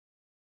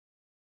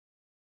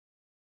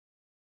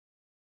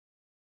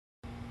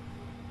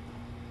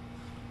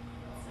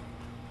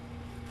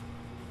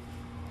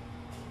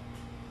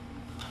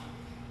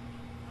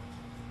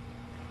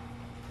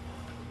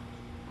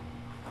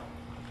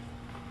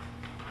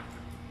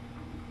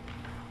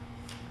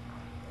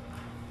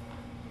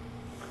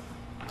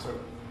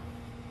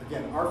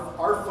again,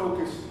 our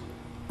focus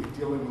in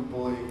dealing with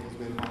bullying has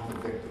been on the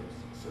victims.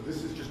 So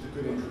this is just a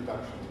good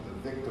introduction to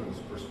the victim's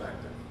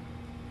perspective.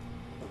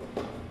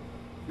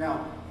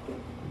 Now,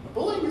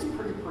 bullying is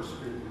pretty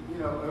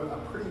a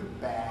pretty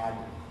bad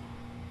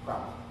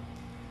problem.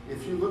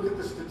 If you look at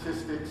the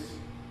statistics,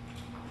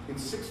 in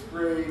 6th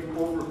grade,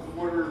 over a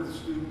quarter of the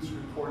students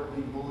report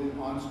being bullied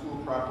on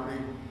school property.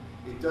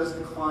 It does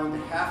decline to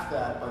half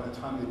that by the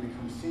time they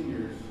become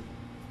seniors.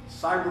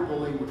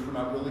 Cyberbullying, which we're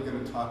not really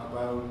going to talk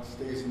about,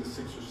 stays in the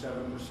 6 or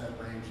 7%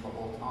 range the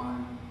whole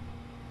time.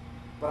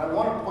 But I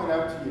want to point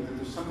out to you that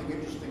there's something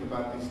interesting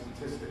about these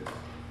statistics.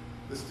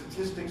 The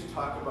statistics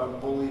talk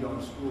about bullied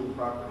on school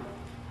property.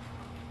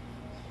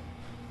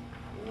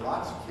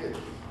 Lots of kids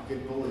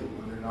get bullied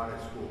when they're not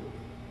at school.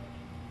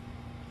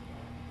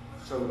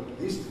 So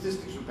these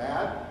statistics are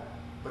bad,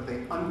 but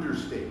they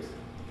understate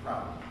the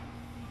problem.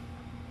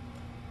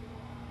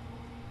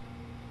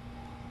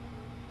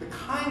 The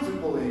kinds of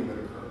bullying that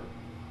occur.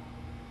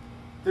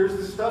 There's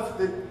the stuff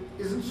that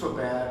isn't so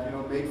bad,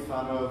 made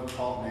fun of,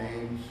 called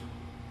names,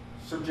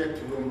 subject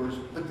to rumors,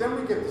 but then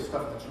we get the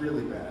stuff that's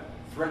really bad.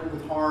 Threatened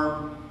with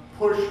harm,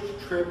 pushed,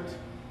 tripped,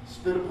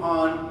 spit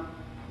upon,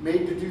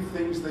 made to do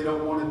things they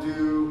don't want to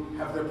do,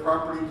 have their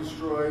property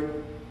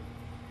destroyed.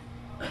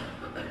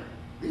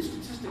 These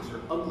statistics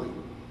are ugly.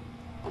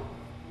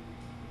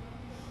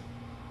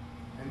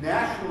 And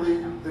nationally,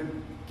 the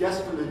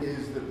guesstimate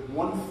is that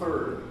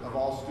 1/3 of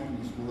all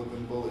students will have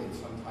been bullied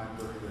sometime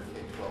during their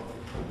K-12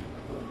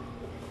 year.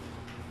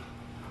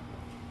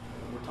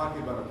 We're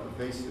talking about a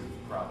pervasive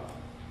problem.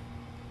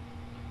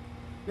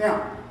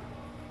 Now,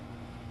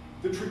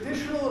 the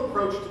traditional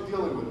approach to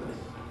dealing with this,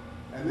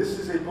 and this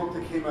is a book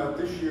that came out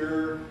this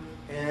year,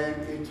 and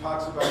it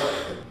talks about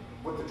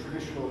what the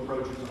traditional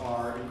approaches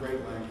are in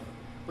great length.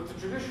 But the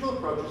traditional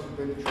approaches have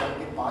been to try to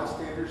get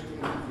bystanders to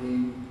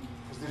intervene,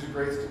 because there's a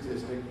great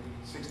statistic.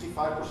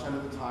 65%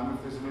 of the time,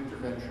 if there's an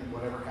intervention,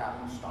 whatever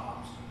happens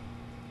stops.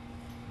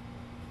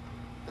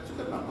 That's a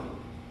good number.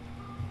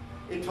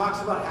 It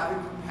talks about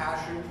having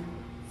compassion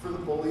for the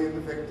bully and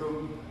the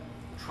victim,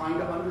 trying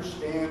to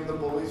understand the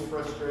bully's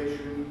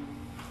frustration,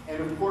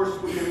 and of course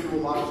we get into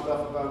a lot of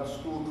stuff about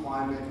school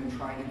climate and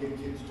trying to get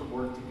kids to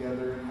work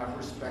together and have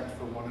respect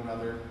for one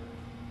another.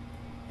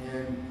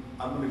 And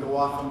I'm going to go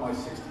off on my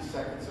 60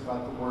 seconds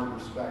about the word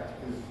respect,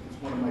 because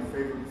it's one of my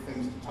favorite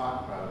things to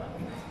talk about.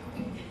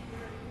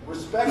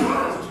 Respect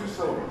has 2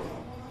 syllables,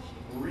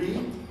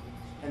 re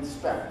and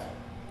spect.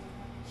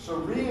 So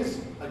re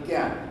is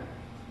again,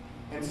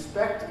 and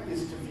spect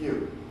is to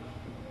view.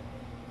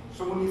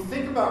 So when you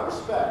think about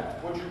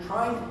respect, what you're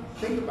trying to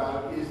think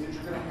about is that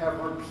you're going to have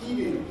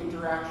repeated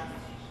interactions.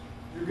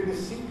 You're going to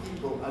see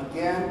people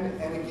again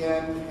and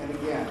again and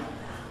again.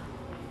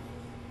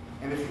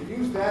 And if you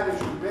use that as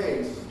your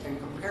base and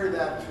compare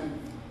that to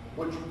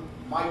what you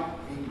might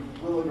be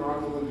willing or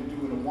unwilling to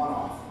do in a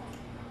one-off,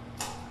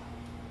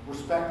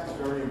 respect is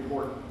very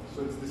important.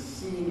 So it's the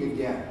seeing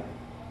again.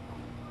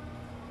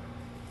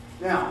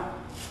 Now,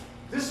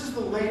 this is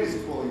the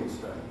latest bullying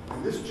study.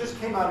 And this just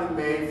came out in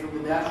May from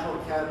the National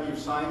Academy of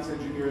Science,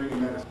 Engineering,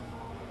 and Medicine.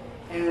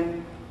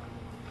 And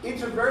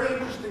it's a very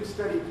interesting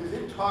study because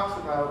it talks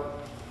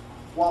about,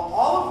 while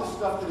all of the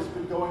stuff that has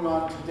been going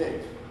on to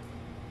date,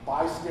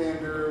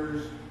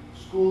 bystanders,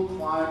 school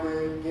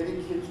climate,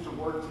 getting kids to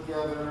work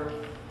together,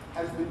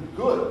 has been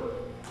good,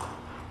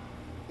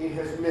 it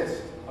has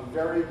missed a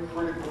very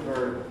critical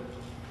variable.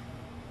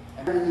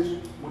 And that is,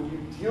 when you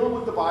deal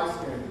with the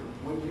bystander,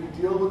 when you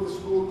deal with the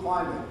school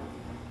climate,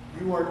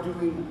 you are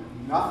doing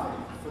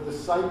nothing for the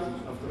psyche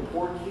of the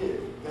poor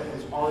kid that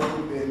has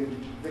already been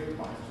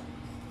victimized.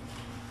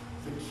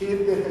 The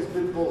kid that has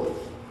been bullied.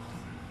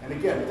 And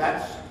again,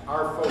 that's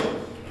our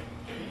focus.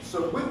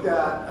 So with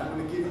that, I'm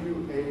going to give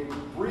you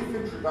a brief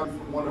introduction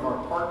from one of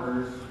our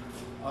partners,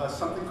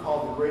 something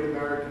called the Great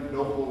American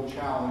Noble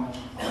Challenge.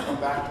 I'll come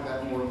back to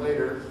that more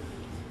later,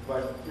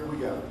 but here we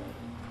go.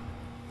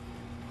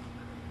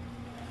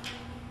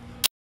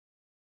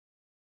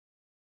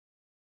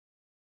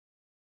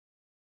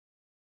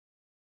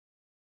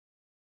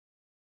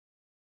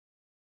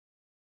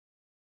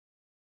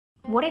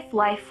 What if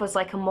life was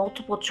like a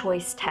multiple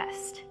choice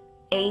test?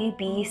 A,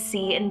 B,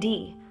 C, and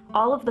D.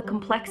 All of the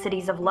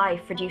complexities of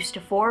life reduced to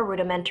 4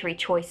 rudimentary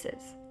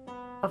choices.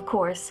 Of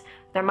course,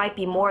 there might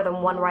be more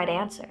than one right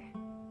answer.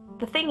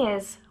 The thing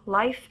is,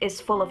 life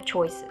is full of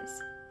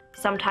choices.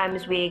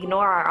 Sometimes we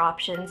ignore our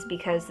options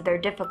because they're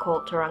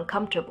difficult or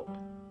uncomfortable.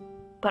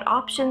 But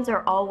options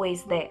are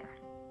always there.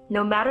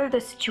 No matter the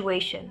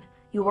situation,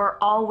 you are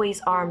always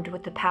armed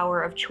with the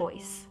power of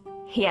choice.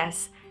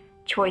 Yes,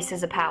 choice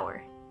is a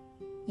power.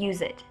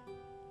 Use it.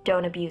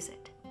 Don't abuse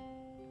it.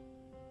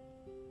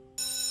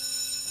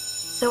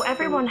 So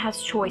everyone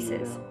has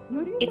choices.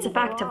 It's a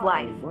fact of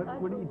life.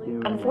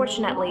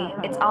 Unfortunately,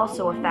 it's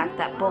also a fact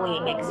that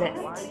bullying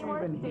exists.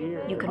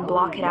 You can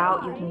block it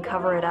out, you can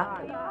cover it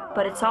up,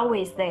 but it's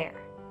always there,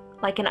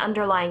 like an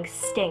underlying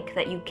stink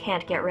that you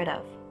can't get rid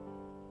of.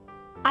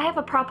 I have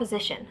a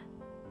proposition.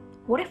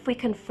 What if we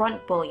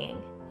confront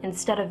bullying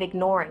instead of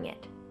ignoring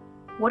it?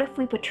 What if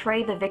we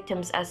portray the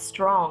victims as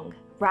strong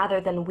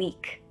rather than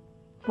weak?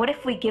 What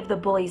if we give the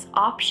bullies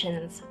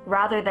options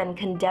rather than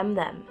condemn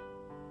them?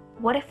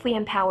 What if we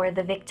empower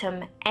the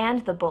victim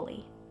and the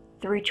bully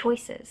through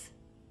choices?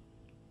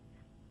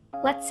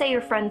 Let's say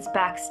your friends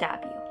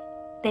backstab you.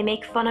 They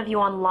make fun of you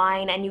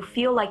online and you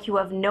feel like you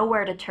have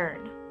nowhere to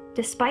turn.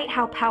 Despite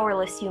how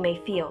powerless you may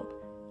feel,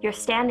 you're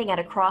standing at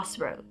a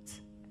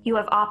crossroads. You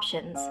have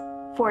options.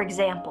 For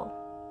example,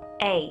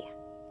 A,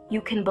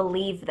 you can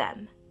believe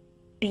them.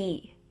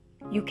 B,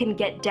 you can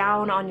get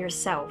down on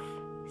yourself.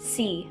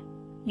 C,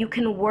 you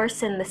can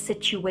worsen the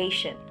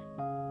situation.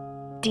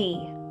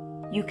 D,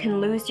 you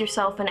can lose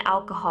yourself in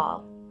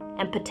alcohol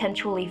and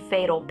potentially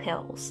fatal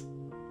pills.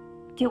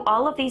 Do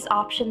all of these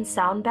options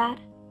sound bad?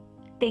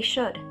 They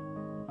should.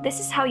 This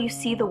is how you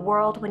see the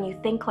world when you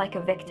think like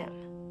a victim.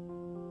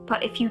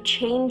 But if you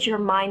change your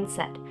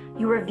mindset,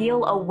 you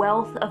reveal a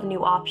wealth of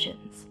new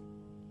options.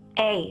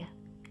 A,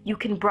 you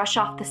can brush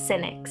off the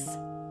cynics.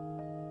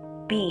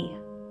 B,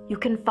 you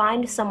can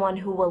find someone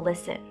who will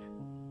listen.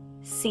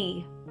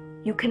 C,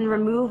 you can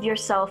remove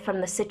yourself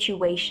from the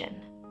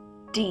situation.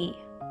 D,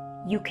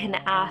 you can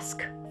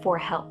ask for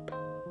help.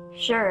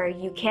 Sure,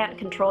 you can't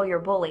control your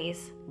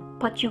bullies,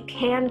 but you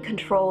can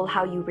control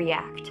how you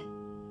react.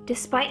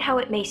 Despite how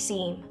it may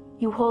seem,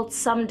 you hold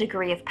some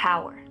degree of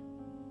power.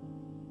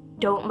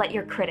 Don't let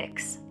your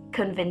critics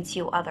convince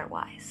you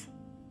otherwise.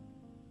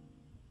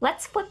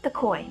 Let's flip the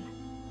coin.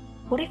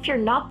 What if you're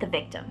not the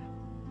victim,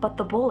 but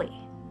the bully?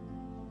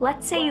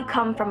 Let's say you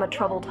come from a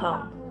troubled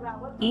home.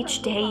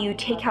 Each day you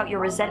take out your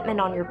resentment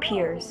on your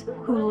peers,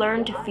 who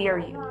learn to fear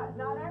you.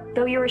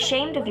 Though you're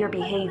ashamed of your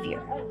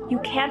behavior, you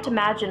can't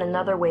imagine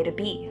another way to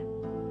be.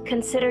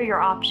 Consider your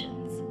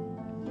options.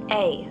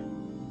 A,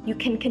 you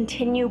can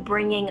continue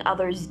bringing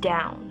others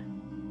down.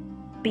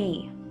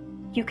 B,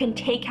 you can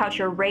take out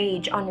your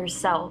rage on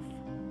yourself.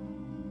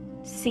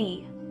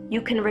 C,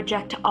 you can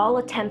reject all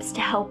attempts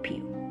to help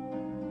you.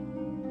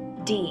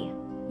 D,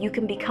 you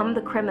can become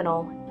the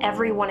criminal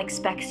everyone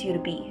expects you to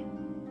be.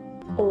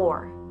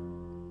 Or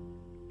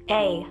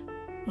A,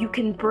 you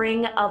can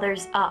bring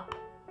others up.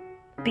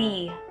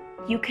 B,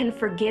 you can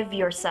forgive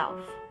yourself.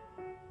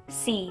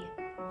 C,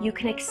 you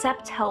can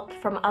accept help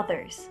from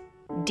others.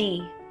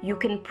 D, you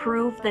can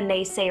prove the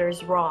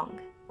naysayers wrong.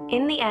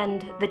 In the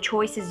end, the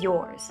choice is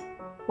yours,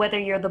 whether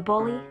you're the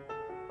bully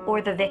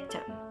or the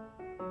victim.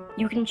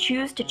 You can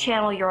choose to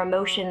channel your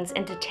emotions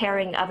into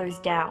tearing others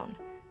down,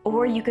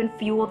 or you can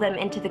fuel them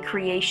into the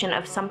creation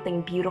of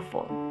something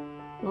beautiful.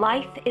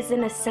 Life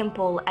isn't as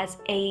simple as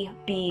A,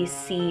 B,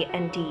 C,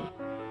 and D,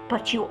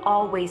 but you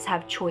always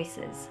have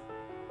choices.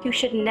 You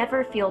should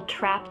never feel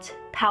trapped,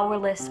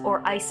 powerless,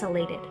 or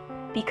isolated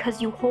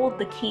because you hold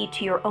the key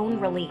to your own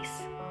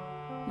release.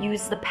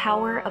 Use the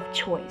power of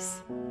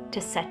choice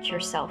to set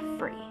yourself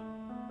free.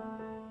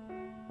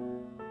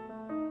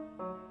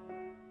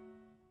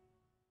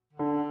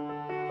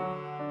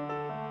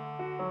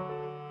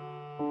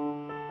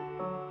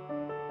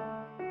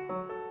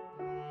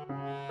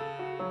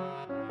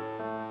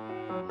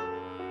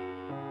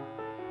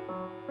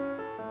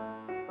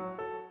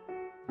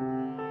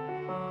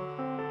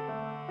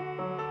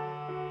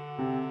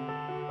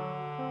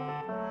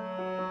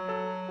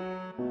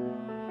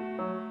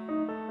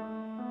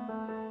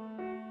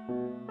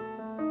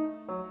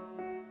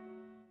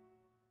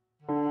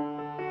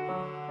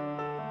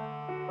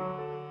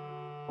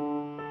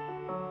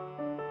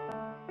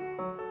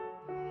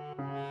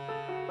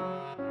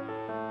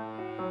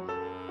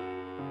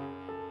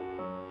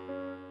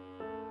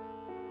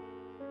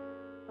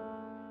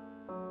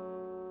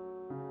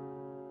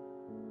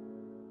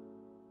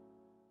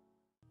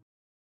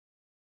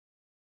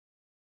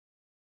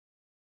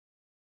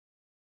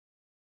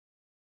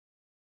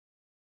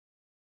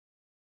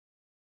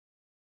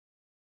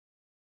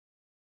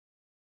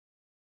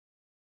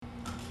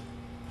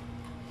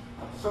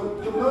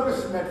 So you'll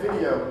notice in that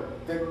video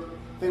that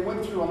they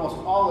went through almost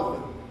all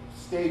of the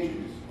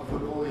stages of the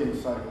bullying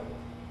cycle.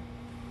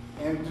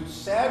 And the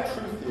sad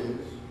truth is,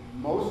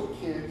 most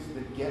kids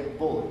that get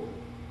bullied,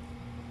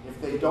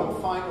 if they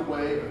don't find a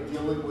way of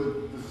dealing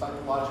with the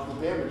psychological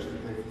damage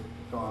that they've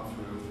gone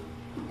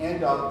through,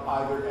 end up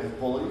either as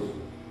bullies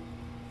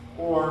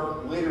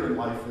or later in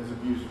life as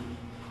abusers.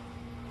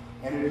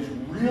 And it is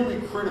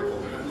really critical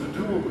that we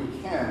do what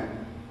we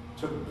can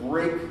to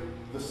break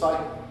the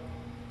cycle.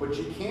 But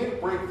you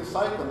can't break the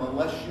cycle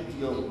unless you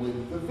deal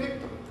with the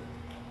victim.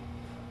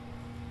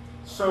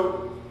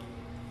 So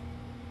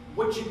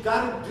what you've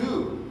got to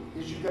do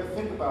is you've got to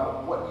think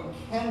about what you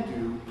can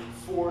do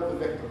for the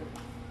victim.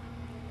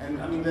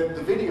 And I mean, the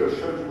video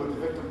showed you what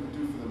the victim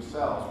can do for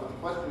themselves, but the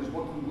question is,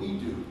 what can we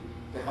do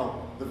to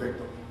help the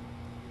victim?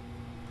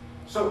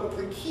 So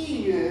the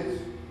key is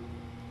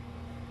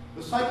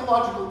the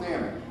psychological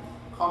damage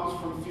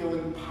comes from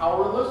feeling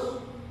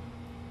powerless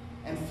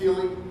and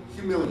feeling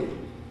humiliated.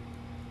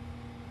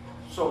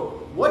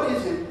 So what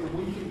is it that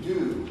we can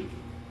do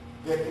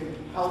that can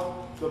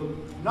help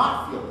them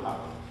not feel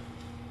powerless,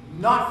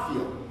 not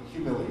feel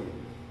humiliated?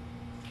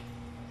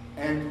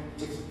 And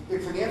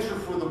it's an answer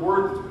for the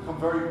word that's become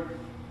very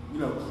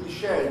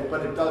cliche,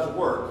 but it does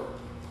work,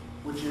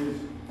 which is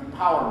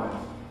empowerment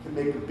can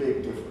make a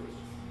big difference.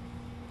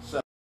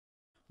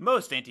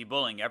 Most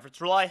anti-bullying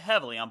efforts rely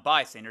heavily on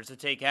bystanders to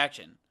take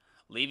action,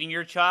 leaving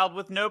your child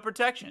with no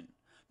protection.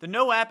 The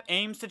No app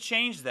aims to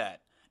change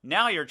that.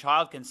 Now your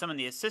child can summon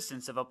the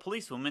assistance of a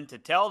policewoman to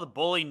tell the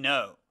bully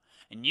no,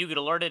 and you get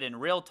alerted in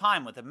real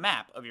time with a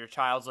map of your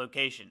child's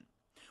location.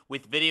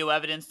 With video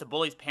evidence, the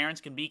bully's parents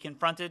can be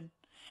confronted,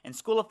 and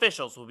school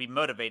officials will be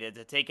motivated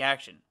to take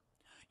action.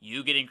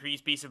 You get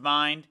increased peace of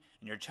mind,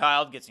 and your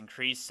child gets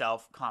increased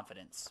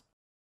self-confidence.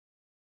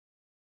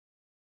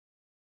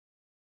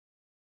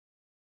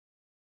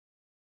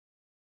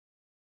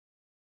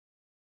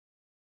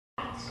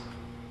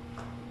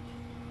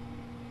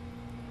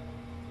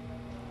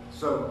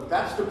 So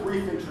that's the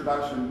brief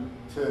introduction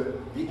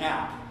to the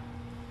app.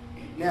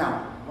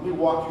 Now, let me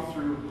walk you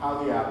through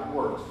how the app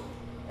works.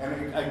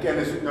 And again,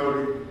 as it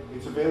noted,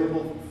 it's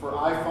available for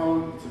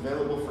iPhone, it's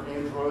available for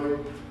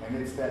Android, and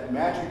it's that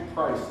magic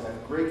price,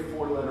 that great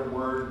four-letter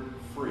word,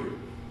 free.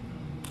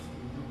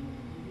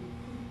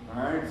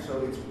 All right,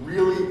 so it's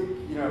really,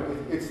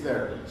 it's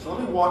there. So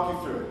let me walk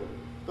you through it.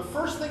 The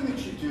first thing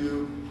that you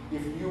do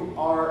if you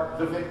are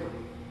the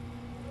victim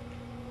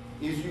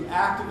is you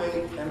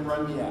activate and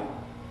run the app.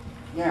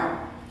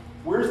 Now,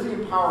 where's the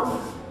empowerment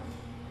in this?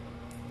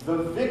 The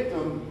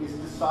victim is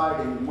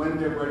deciding when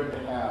they're ready to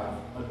have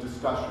a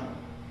discussion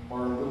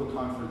or a little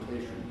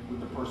confrontation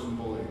with the person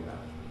bullying them.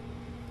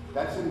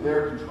 That's in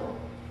their control.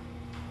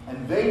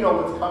 And they know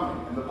what's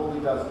coming, and the bully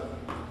doesn't.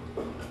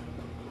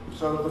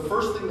 So the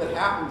first thing that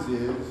happens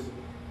is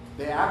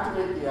they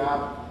activate the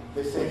app,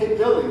 they say, hey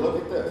Billy,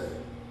 look at this.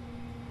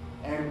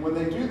 And when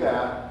they do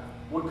that,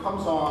 what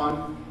comes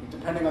on,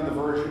 depending on the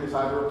version, is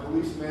either a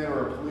policeman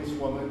or a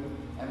policewoman,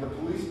 and the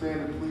policeman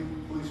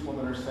and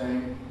policewoman are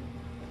saying,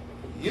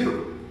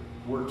 you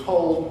were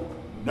told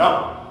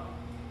no.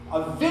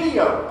 A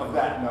video of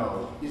that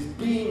no is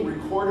being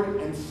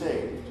recorded and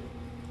saved.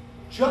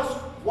 Just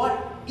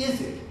what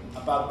is it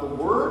about the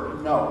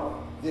word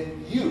no that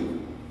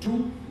you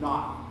do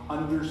not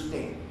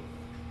understand?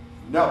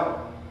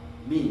 No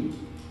means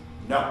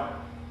no.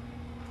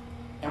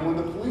 And when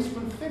the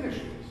policeman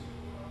finishes,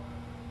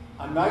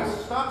 a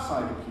nice stop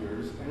sign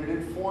appears and it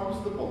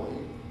informs the bully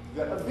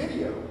that a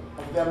video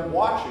of them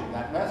watching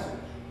that message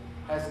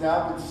has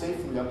now been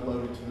safely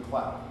uploaded to the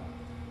cloud.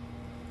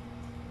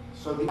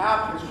 So the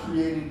app has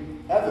created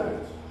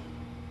evidence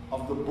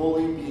of the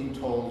bully being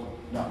told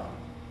no.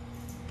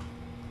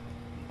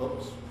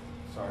 Oops,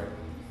 sorry.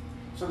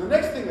 So the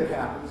next thing that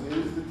happens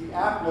is that the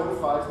app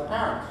notifies the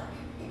parents,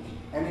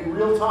 and in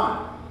real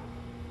time.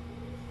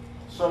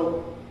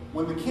 So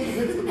when the kid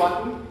hits the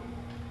button,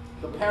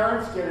 the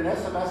parents get an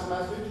SMS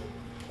message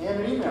and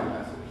an email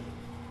message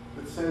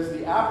that says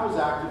the app was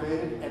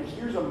activated and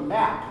here's a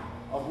map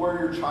of where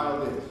your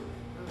child is.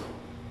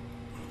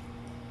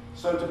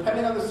 So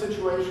depending on the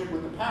situation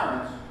with the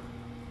parents,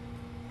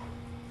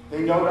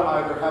 they know to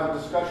either have a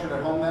discussion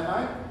at home that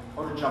night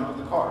or to jump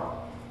in the car.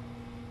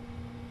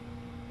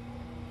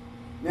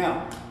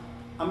 Now,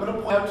 I'm going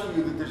to point out to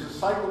you that there's a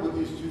cycle with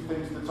these two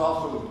things that's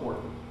also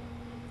important,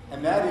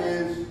 and that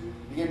is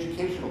the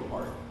educational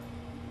part.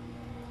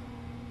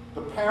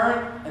 The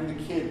parent and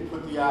the kid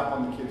put the app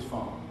on the kid's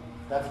phone.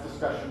 That's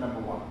discussion number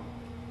one.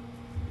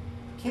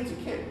 The kid's a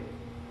kid.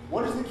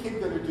 What is the kid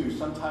going to do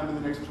sometime in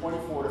the next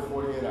 24 to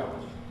 48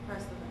 hours?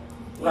 Press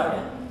the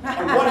button. Right.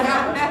 And what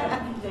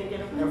happens?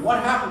 And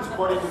what happens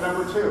according to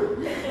number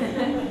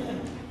two?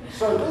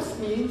 So this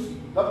means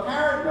the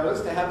parent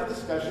knows to have a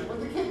discussion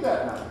with the kid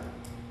that night.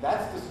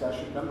 That's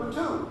discussion number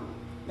two.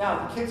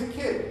 Now, the kid's a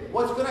kid.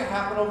 What's going to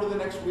happen over the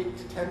next week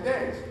to 10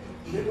 days?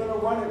 You're going to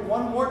run it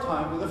one more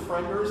time with a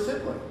friend or a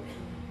sibling.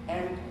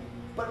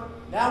 But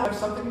now we have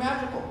something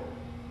magical.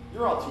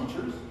 You're all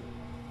teachers.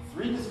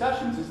 3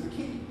 discussions is the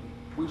key.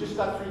 We just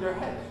got 3 in their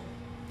heads.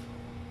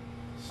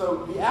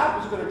 So the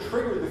app is going to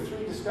trigger the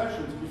 3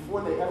 discussions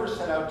before they ever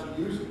set out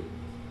to use it,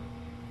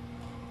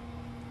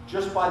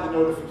 just by the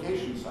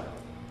notification cycle.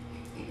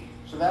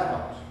 So that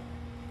helps.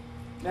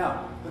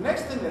 Now, the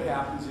next thing that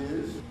happens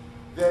is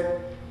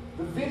that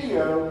the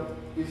video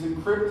is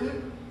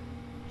encrypted,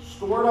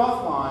 stored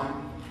offline,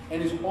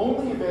 and is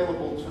only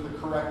available to the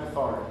correct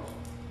authorities.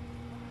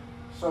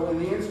 So in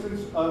the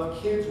instance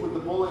of kids with the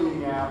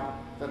bullying app,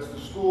 that's the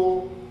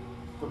school,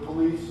 the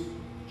police,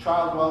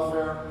 child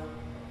welfare,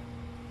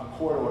 a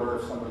court order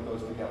if somebody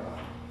goes to get one.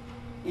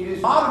 It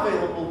is not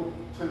available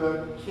to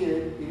the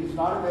kid, it is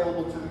not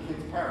available to the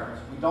kid's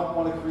parents. We don't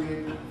want to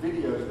create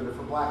videos that are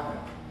for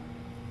blackmail.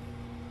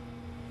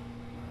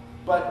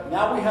 But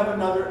now we have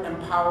another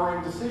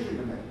empowering decision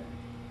to make.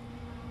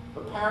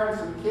 The parents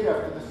and the kid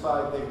have to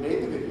decide they've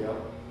made the video.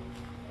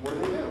 What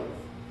do?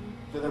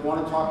 Do they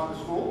want to talk to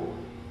the school?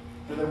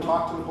 Do they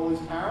talk to the bully's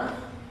parents?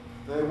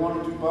 Do they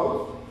want to do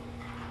both?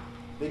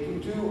 They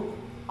can do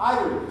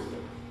either of these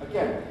things.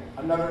 Again,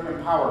 another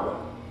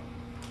empowerment.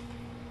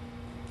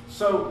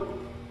 So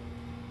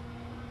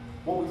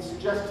what we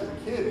suggest to the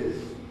kid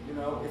is,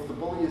 if the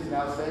bully is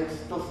now saying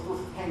still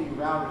hanging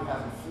around and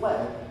hasn't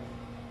fled,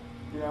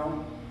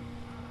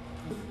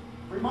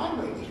 remind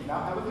them that you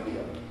now have a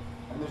video.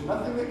 And there's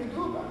nothing they can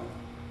do about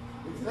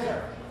it. It's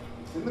there.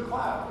 It's in the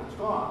cloud. It's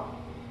gone.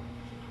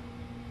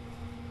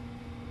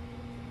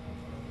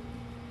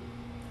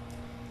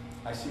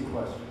 I see a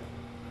question.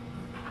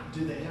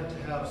 Do they have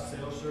to have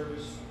cell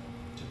service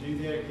to do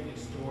that, or can it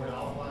store it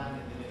offline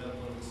and then it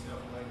upload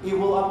itself later? It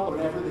will upload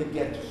whenever they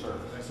get to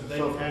service. Okay, so they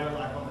can have it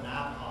like on an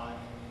iPod,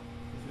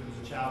 if it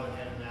was a child that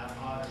had an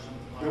iPod or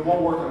something like that? It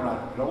won't work on an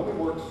iPad. It only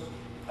works,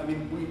 I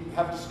mean, we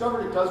have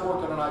discovered it does work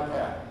on an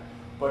iPad,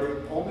 but it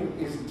only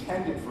is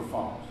intended for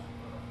phones.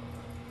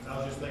 I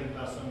was just thinking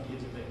about some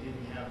kids, if they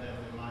didn't have that,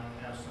 they might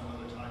have some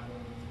other type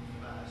of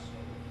device.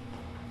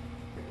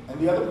 And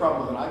the other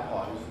problem with an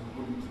iPod is it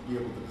wouldn't be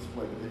able to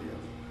display the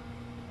videos.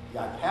 The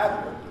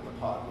iPad would, but the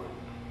pod would.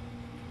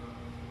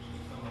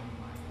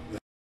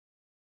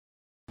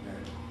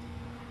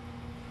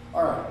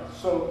 All right,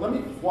 so let me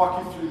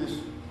walk you through this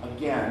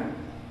again,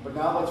 but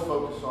now let's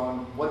focus on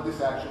what this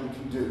actually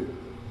can do.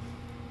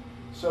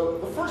 So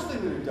the first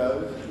thing that it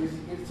does is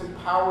it's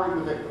empowering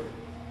the victim.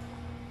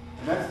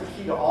 And that's the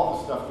key to all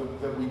the stuff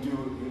that we do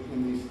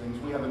in these things.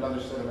 We have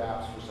another set of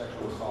apps for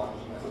sexual assault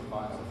and domestic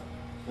violence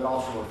that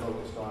also are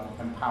focused on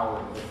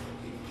empowering the victim.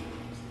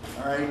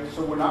 All right,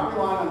 so we're not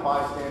relying on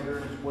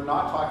bystanders. We're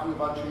not talking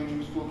about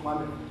changing school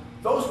climate.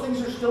 Those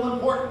things are still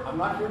important. I'm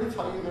not here to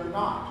tell you they're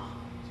not.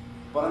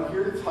 But I'm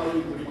here to tell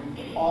you that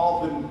we've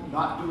all been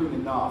not doing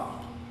enough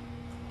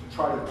to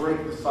try to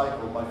break the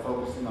cycle by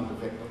focusing on the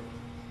victim.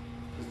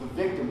 Because the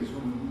victim is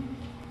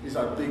who is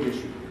our big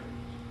issue here.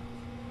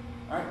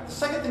 All right? The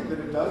second thing that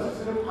it does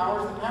is it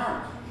empowers the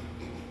parents.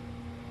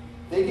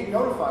 They get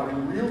notified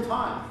in real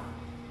time.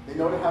 They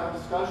know to have a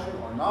discussion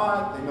or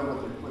not. They know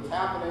what's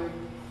happening.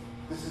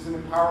 This is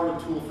an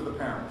empowerment tool for the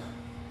parents.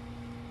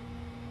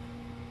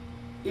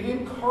 It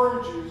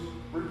encourages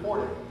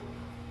reporting.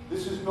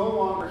 This is no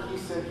longer he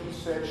said, she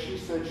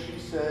said, she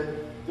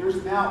said.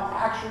 There's now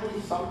actually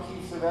some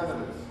piece of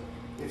evidence.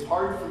 It's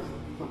hard for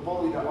the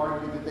bully to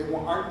argue that they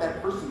aren't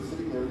that person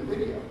sitting there in the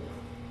video.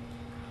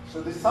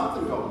 So there's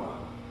something going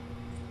on.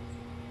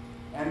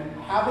 And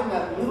having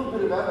that little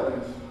bit of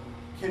evidence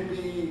can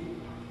be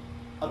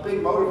a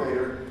big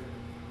motivator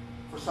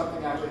for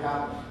something actually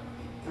happening.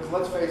 Because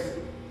let's face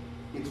it,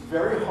 it's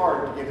very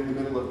hard to get in the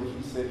middle of the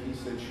he said, she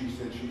said,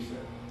 she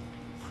said.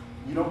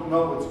 You don't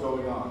know what's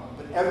going on.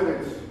 But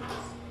evidence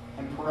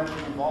and parental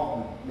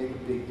involvement make a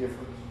big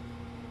difference.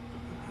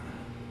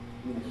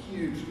 I mean, a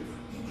huge difference.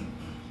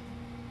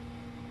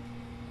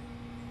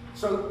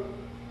 So,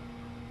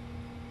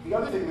 the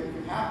other thing that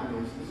can happen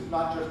is, this is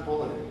not just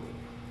bullying.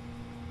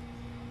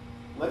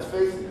 Let's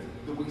face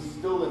it, that we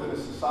still live in a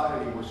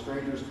society where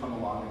strangers come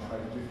along and try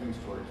to do things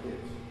to our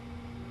kids.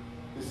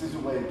 This is a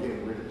way of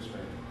getting rid of the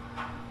stranger.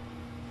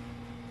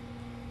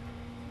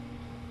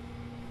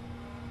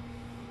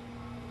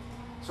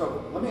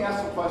 So, let me ask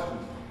some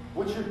questions.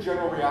 What's your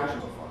general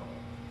reaction so far?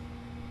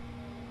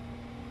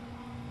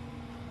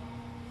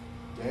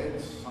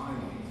 Dead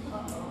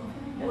silence.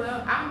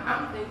 Well,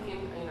 I'm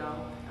thinking,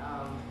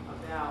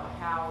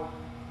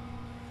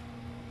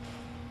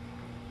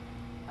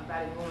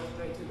 about it going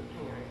straight to the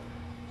parent.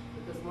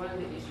 Because one of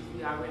the issues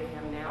we already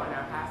have now in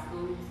our high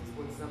schools is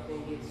when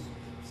something gets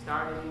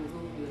started in the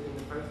school building,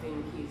 the first thing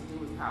the kids do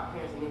is call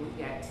parents, and then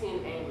we've got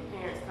 10 angry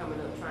parents coming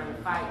up trying to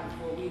fight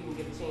before we even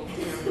get a chance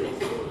to hear them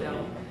at school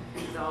level.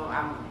 So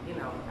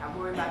I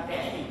worry about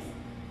that piece.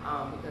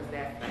 Because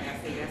that's, like I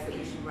said, that's the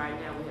issue right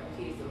now. We have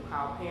kids that will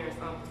call parents,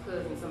 uncles,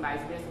 cousins,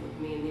 somebody's messing with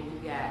me, and then we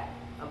got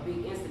a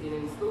big incident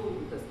in the school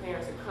because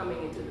parents are coming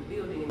into the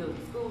building in the middle of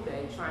the school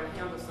day trying to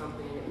handle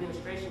something, and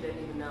administration doesn't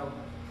even know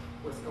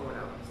what's going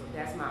on. So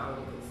that's my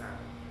only concern.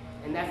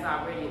 And that's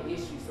already an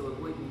issue, so it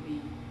wouldn't be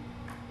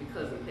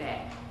because of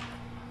that.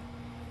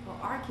 Well,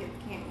 our kids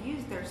can't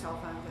use their cell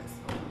phones at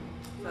school.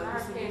 So Well,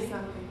 this would be ours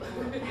something.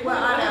 can.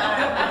 Well, I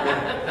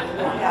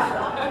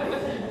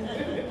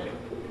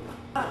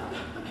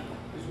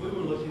Because we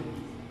were looking,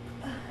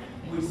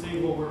 we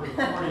see what we're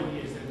recording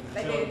is that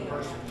They telling the didn't.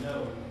 person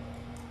no,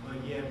 but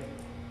yet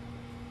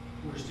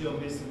we're still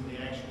missing the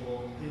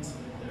actual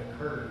incident that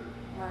occurred.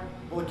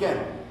 Well,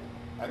 again,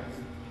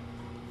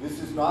 this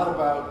is not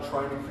about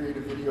trying to create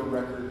a video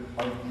record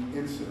of the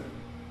incident.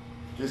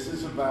 This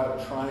is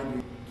about trying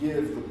to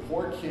give the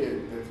poor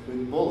kid that's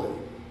been bullied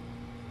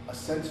a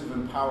sense of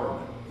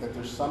empowerment, that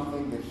there's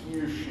something that he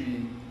or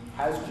she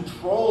has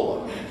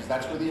control of.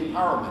 That's where the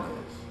empowerment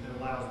is. That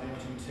allows them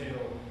to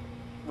tell,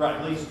 Right.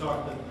 at least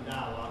start the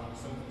dialogue if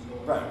something's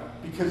going on.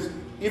 Right, because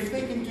if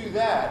they can do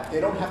that,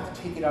 they don't have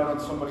to take it out on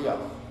somebody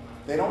else.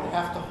 They don't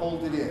have to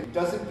hold it in. It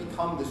doesn't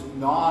become this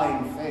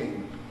gnawing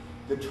thing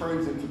that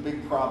turns into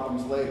big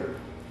problems later.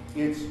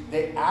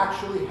 They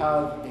actually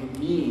have a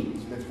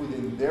means that's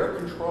within their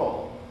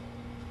control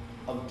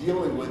of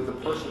dealing with the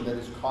person that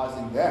is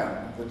causing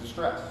them the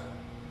distress.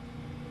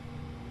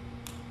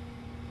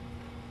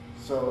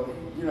 So,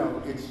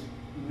 it's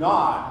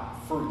not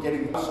for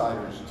getting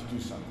outsiders to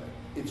do something.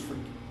 It's for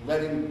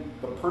letting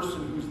the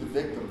person who's the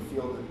victim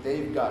feel that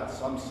they've got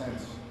some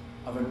sense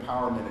of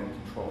empowerment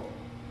and control.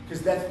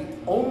 Because that's the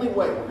only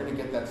way we're going to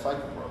get that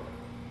cycle broken.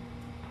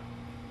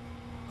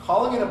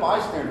 Calling in a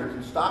bystander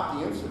can stop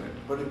the incident,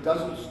 but it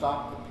doesn't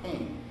stop the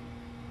pain.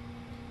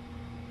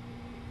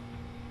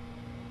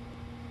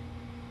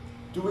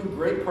 Doing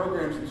great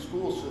programs in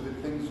schools so that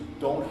things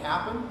don't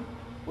happen,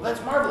 well,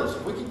 that's marvelous.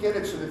 If we can get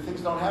it so that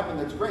things don't happen,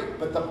 that's great.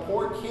 But the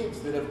poor kids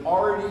that have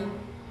already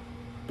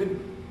been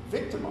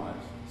victimized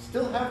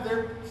still have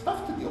their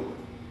stuff to deal with.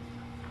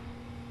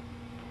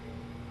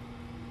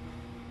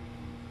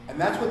 And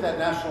that's what that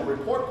national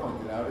report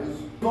pointed out,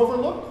 is we've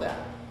overlooked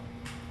that.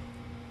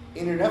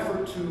 In an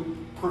effort to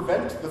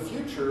prevent the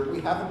future, we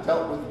haven't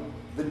dealt with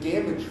the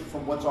damage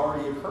from what's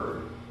already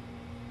occurred.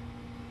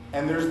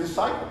 And there's this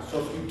cycle.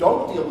 So if you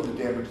don't deal with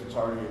the damage that's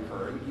already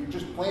occurring, you're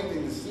just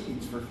planting the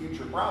seeds for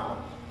future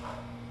problems.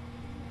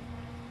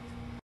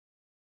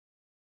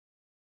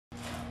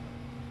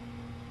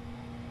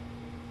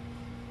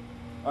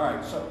 All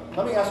right, so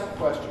let me ask a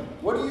question.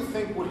 What do you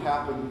think would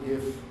happen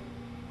if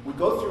we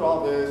go through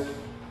all this,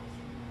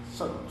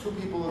 so two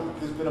people,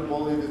 there's been a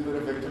bully, there's been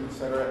a victim,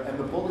 etc., and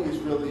the bully is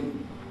really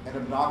an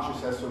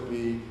obnoxious SOB,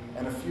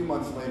 and a few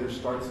months later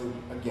starts it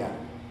again?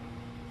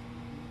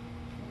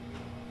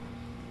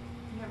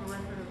 You have a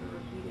record of the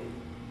repeated.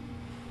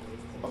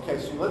 Okay,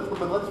 so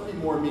let's be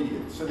more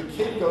immediate. So the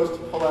kid goes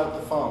to pull out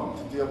the phone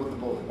to deal with the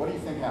bully. What do you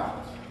think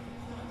happens?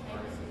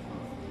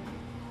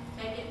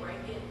 Take it, break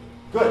it.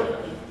 Good.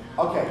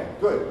 Okay,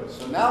 good.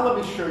 So now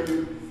let me show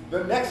you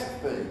the next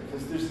thing,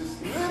 because there's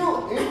this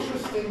little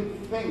interesting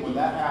thing when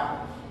that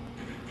happens.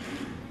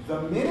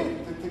 The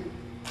minute that the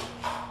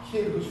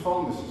kid whose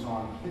phone this is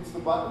on hits the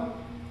button,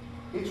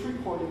 it's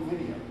recording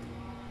video.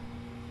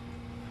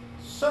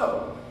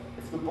 So,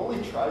 if the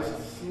bully tries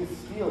to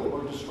steal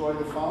or destroy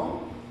the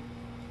phone,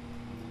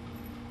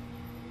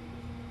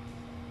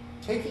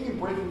 taking and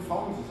breaking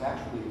phones is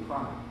actually a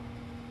crime.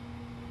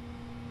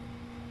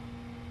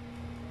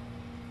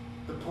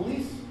 The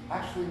police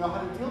actually know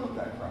how to deal with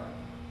that crime.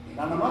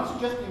 Now, I'm not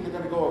suggesting they're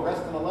going to go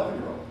arrest an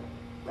 11-year-old.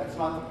 That's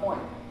not the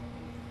point.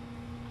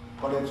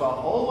 But it's a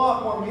whole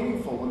lot more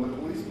meaningful when the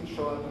police can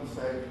show up and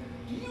say,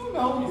 do you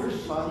know your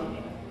son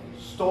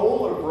stole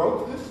or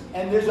broke this?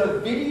 And there's a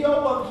video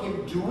of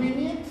him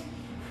doing it?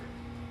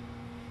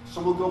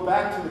 So we'll go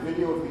back to the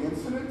video of the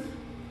incident.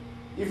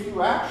 If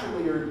you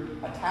actually are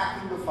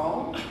attacking the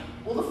phone,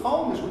 well, the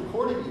phone is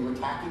recording you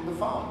attacking the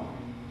phone.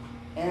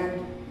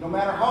 And no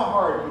matter how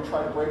hard you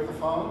try to break the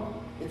phone,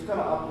 it's going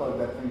to upload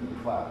that thing to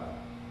the cloud.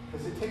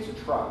 Because it takes a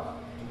truck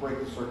to break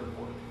the circuit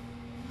board.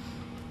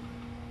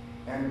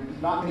 And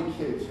not many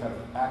kids have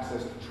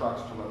access to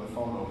trucks to run the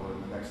phone over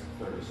in the next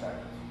 30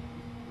 seconds.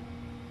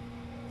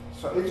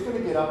 So it's going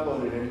to get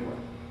uploaded anyway.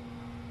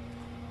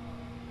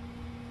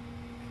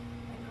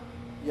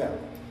 Yeah.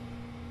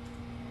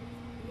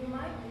 You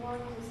might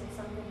want to say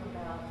something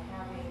about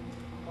having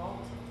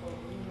multiple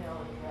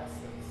email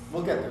addresses.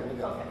 We'll get there. We'll get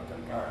there.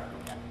 Okay. All right.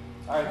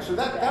 All right. So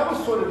that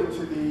was sort of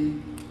into the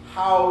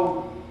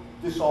how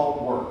this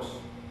all works.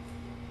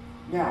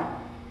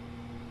 Now,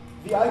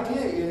 the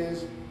idea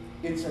is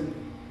it's an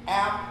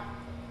app,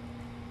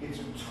 it's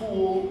a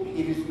tool,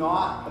 it is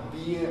not a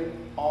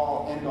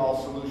be-all,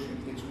 end-all solution.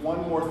 It's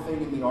one more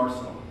thing in the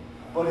arsenal.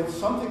 But it's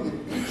something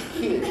that each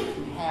kid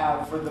can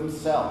have for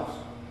themselves.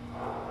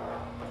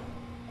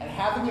 And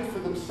having it for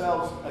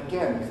themselves,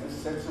 again, is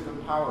this sense of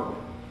empowerment.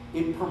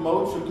 It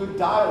promotes a good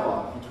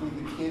dialogue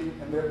between the kid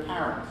and their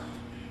parents.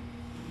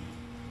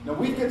 Now,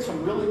 we've got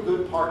some really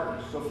good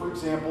partners. So, for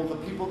example, the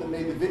people that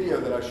made the video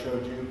that I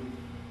showed you,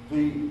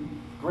 the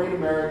Great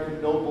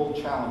American No Bull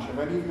Challenge. Have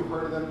any of you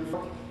heard of them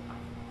before?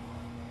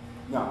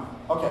 No.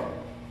 Okay.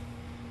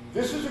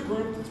 This is a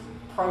group that's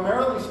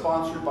primarily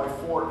sponsored by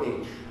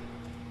 4-H.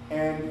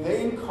 And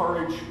they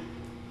encourage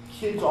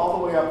kids all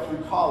the way up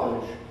through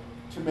college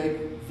to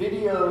make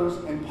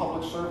videos and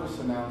public service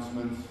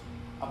announcements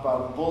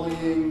about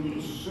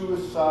bullying,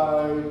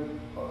 suicide,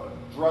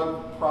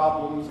 drug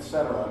problems,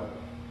 etc.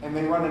 And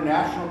they run a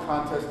national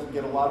contest and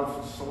get a lot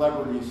of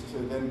celebrities to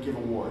then give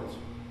awards.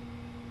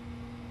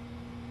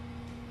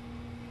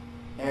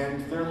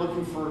 And they're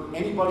looking for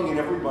anybody and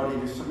everybody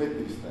to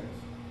submit these things.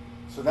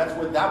 So that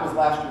was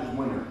last year's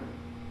winner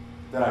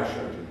that I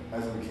showed you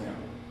as an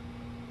example.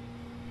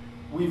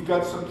 We've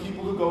got some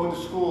people who go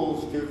into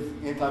schools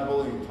give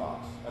anti-bullying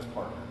talks as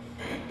partners.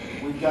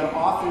 We've got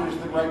authors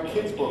that write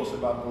kids' books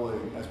about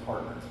bullying as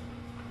partners.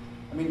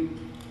 I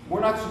mean, we're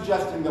not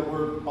suggesting that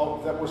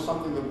we're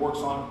something that works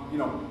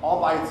on,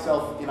 all by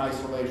itself in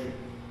isolation.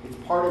 It's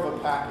part of a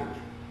package.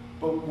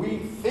 But we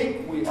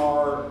think we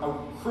are a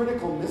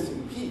critical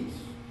missing piece,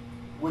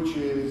 which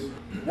is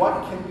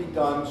what can be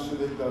done so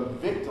that the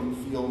victim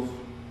feels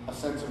a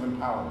sense of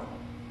empowerment.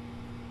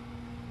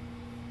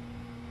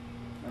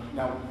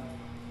 Now,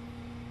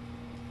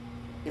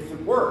 if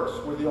it works,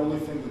 we're the only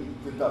thing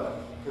that does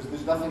it, because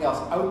there's nothing else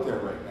out there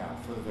right now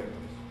for the victims.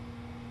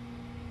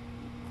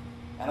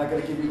 And I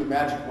got to give you the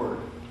magic word.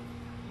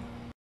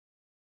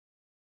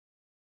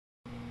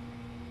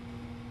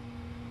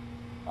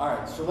 All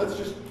right, so let's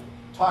just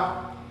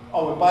talk.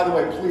 Oh, and by the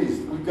way, please,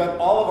 we've got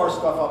all of our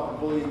stuff up at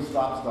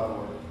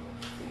bullyingstops.org.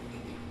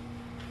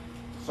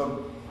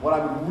 So what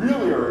I would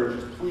really urge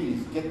is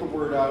please get the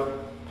word out,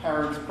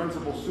 parents,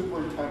 principals,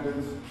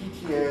 superintendents,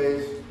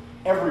 PTAs,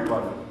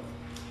 everybody.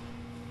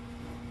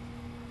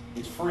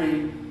 It's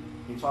free,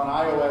 it's on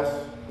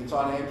iOS, it's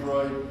on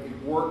Android,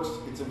 it works,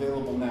 it's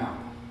available now.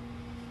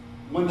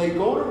 When they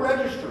go to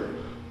register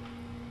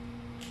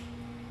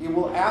it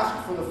will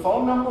ask for the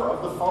phone number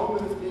of the phone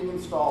that it's being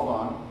installed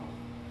on,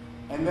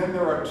 and then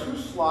there are 2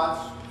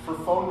 slots for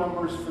phone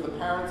numbers for the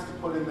parents to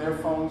put in their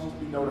phones to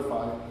be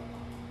notified,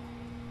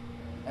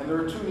 and there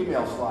are 2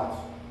 email slots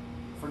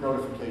for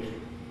notification.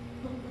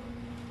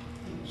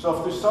 So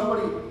if there's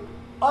somebody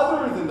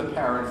other than the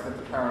parents that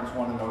the parents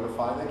want to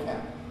notify, they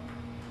can.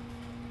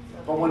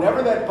 But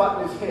whenever that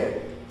button is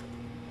hit,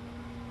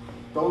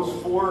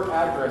 those 4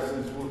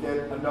 addresses will get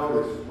a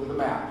notice with a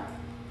map,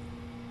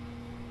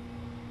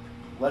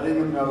 letting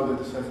them know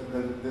that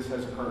this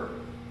has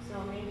occurred.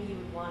 So maybe you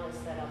would want to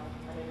set up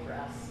an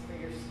address for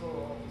your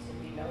school to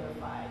be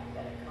notified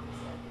that it comes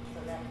in,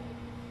 so that.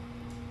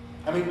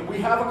 I mean, we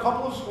have a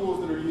couple of schools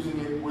that are using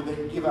it where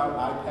they give out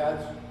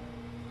iPads.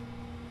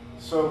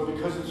 So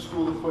because it's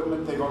school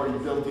equipment, they've already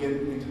built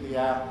into the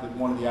app that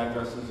one of the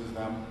addresses is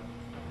them.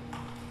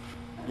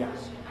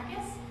 Yes. I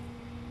guess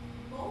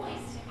bullies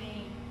to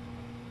me,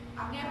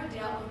 I've never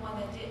dealt with one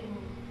that didn't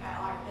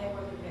act like they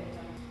were the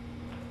victim.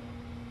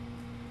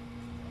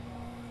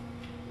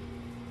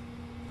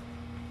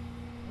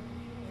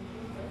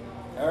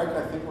 Eric,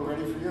 I think we're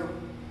ready for you.